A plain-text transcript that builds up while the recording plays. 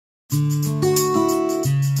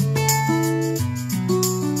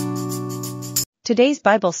Today's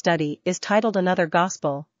Bible study is titled Another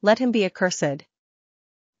Gospel, Let Him Be Accursed.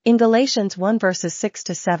 In Galatians 1 verses 6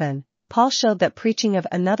 to 7, Paul showed that preaching of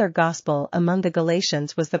another gospel among the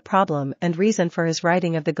Galatians was the problem and reason for his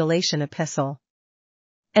writing of the Galatian epistle.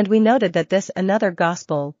 And we noted that this another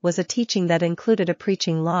gospel was a teaching that included a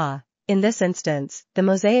preaching law, in this instance, the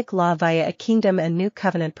Mosaic law via a kingdom and new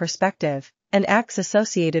covenant perspective, and acts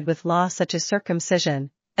associated with law such as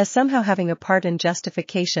circumcision, as somehow having a part in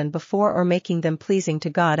justification before or making them pleasing to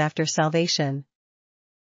God after salvation.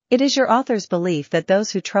 It is your author's belief that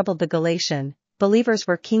those who troubled the Galatian believers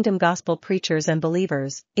were kingdom gospel preachers and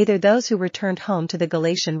believers, either those who returned home to the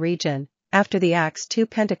Galatian region after the Acts 2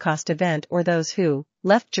 Pentecost event or those who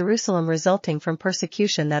left Jerusalem resulting from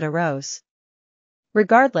persecution that arose.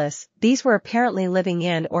 Regardless, these were apparently living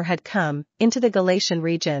in or had come into the Galatian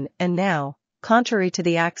region, and now, contrary to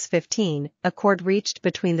the Acts 15 accord reached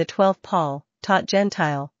between the 12, Paul taught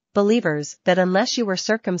Gentile believers that unless you were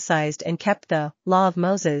circumcised and kept the law of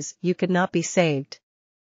Moses, you could not be saved.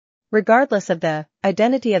 Regardless of the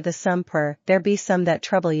identity of the some, there be some that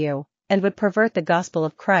trouble you, and would pervert the gospel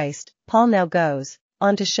of Christ, Paul now goes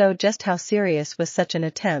on to show just how serious was such an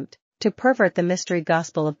attempt to pervert the mystery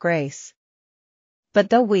gospel of grace. But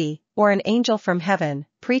though we, or an angel from heaven,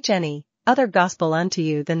 preach any other gospel unto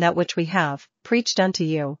you than that which we have preached unto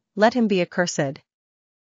you, let him be accursed.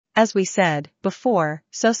 As we said before,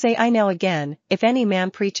 so say I now again, if any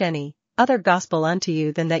man preach any other gospel unto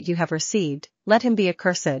you than that you have received, let him be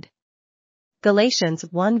accursed. Galatians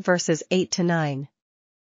 1 verses 8 to 9.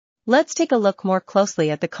 Let's take a look more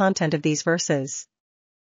closely at the content of these verses.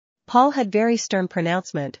 Paul had very stern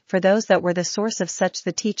pronouncement for those that were the source of such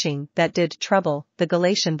the teaching that did trouble the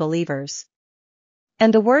Galatian believers.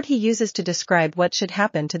 And the word he uses to describe what should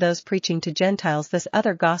happen to those preaching to Gentiles this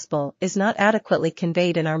other gospel is not adequately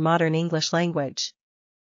conveyed in our modern English language.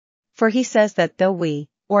 For he says that though we,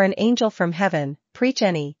 or an angel from heaven, preach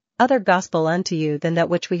any other gospel unto you than that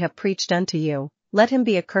which we have preached unto you, let him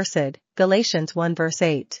be accursed. Galatians 1 verse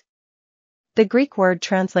 8. The Greek word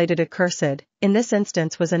translated accursed, in this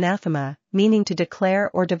instance was anathema, meaning to declare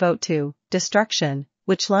or devote to destruction,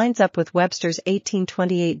 which lines up with Webster's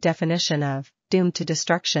 1828 definition of doomed to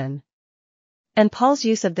destruction. And Paul's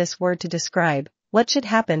use of this word to describe what should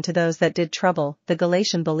happen to those that did trouble the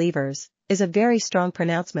Galatian believers is a very strong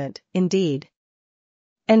pronouncement, indeed.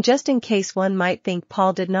 And just in case one might think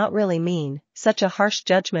Paul did not really mean such a harsh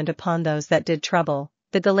judgment upon those that did trouble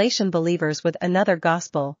the Galatian believers with another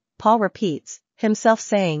gospel, Paul repeats himself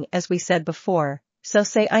saying, as we said before, so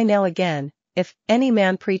say I now again, if any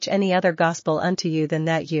man preach any other gospel unto you than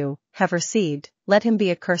that you have received, let him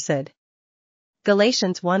be accursed.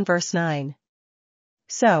 Galatians 1 verse 9.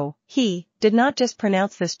 So, he did not just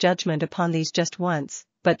pronounce this judgment upon these just once,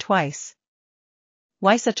 but twice.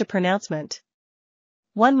 Why such a pronouncement?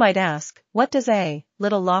 One might ask, what does a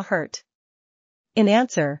little law hurt? In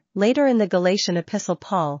answer, later in the Galatian epistle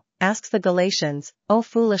Paul asks the Galatians, O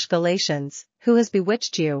foolish Galatians, who has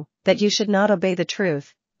bewitched you, that you should not obey the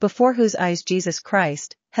truth, before whose eyes Jesus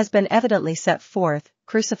Christ has been evidently set forth,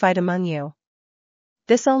 crucified among you?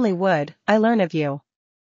 This only would I learn of you.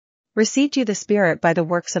 Received you the Spirit by the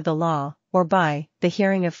works of the law, or by the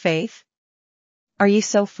hearing of faith? Are ye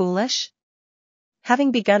so foolish?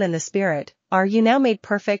 Having begun in the Spirit, are you now made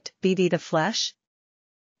perfect, be ye the flesh?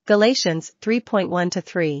 Galatians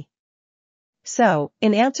 3:1-3. So,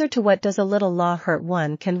 in answer to what does a little law hurt,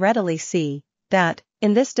 one can readily see that,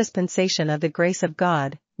 in this dispensation of the grace of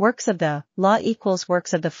God, works of the law equals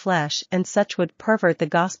works of the flesh, and such would pervert the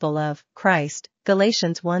gospel of Christ,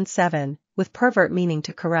 Galatians 1:7, with pervert meaning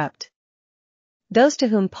to corrupt. Those to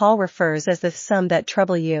whom Paul refers as the some that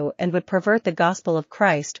trouble you and would pervert the gospel of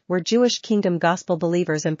Christ were Jewish kingdom gospel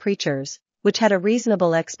believers and preachers, which had a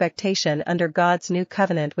reasonable expectation under God's new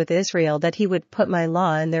covenant with Israel that he would put my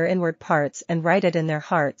law in their inward parts and write it in their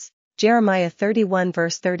hearts, Jeremiah 31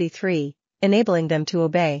 verse 33, enabling them to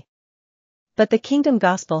obey. But the kingdom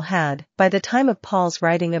gospel had, by the time of Paul's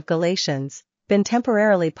writing of Galatians, been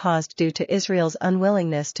temporarily paused due to Israel's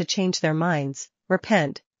unwillingness to change their minds,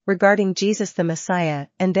 repent, regarding Jesus the Messiah,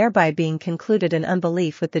 and thereby being concluded in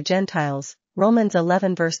unbelief with the Gentiles, Romans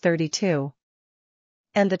 11 verse 32.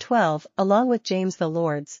 And the 12, along with James the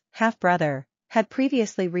Lord's half-brother, had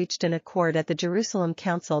previously reached an accord at the Jerusalem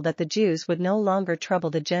Council that the Jews would no longer trouble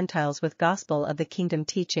the Gentiles with gospel of the kingdom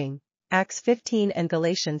teaching, Acts 15 and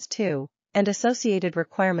Galatians 2, and associated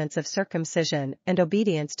requirements of circumcision and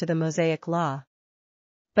obedience to the Mosaic law.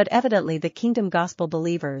 But evidently the kingdom gospel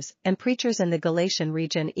believers and preachers in the Galatian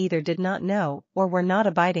region either did not know or were not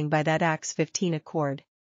abiding by that Acts 15 accord.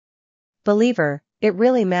 Believer, it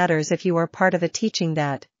really matters if you are part of a teaching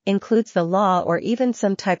that includes the law or even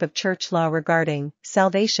some type of church law regarding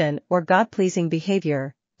salvation or God-pleasing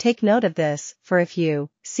behavior. Take note of this, for if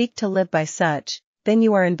you seek to live by such, then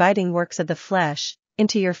you are inviting works of the flesh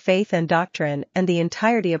into your faith and doctrine, and the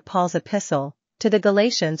entirety of Paul's epistle to the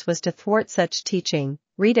Galatians was to thwart such teaching.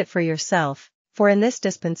 Read it for yourself, for in this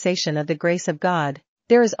dispensation of the grace of God,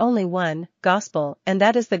 there is only one gospel, and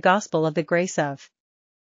that is the gospel of the grace of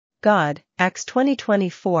God, Acts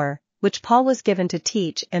 20:24, which Paul was given to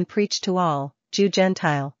teach and preach to all, Jew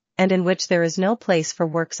Gentile, and in which there is no place for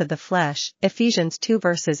works of the flesh, Ephesians 2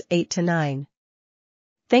 verses 8-9.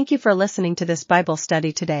 Thank you for listening to this Bible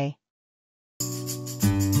study today.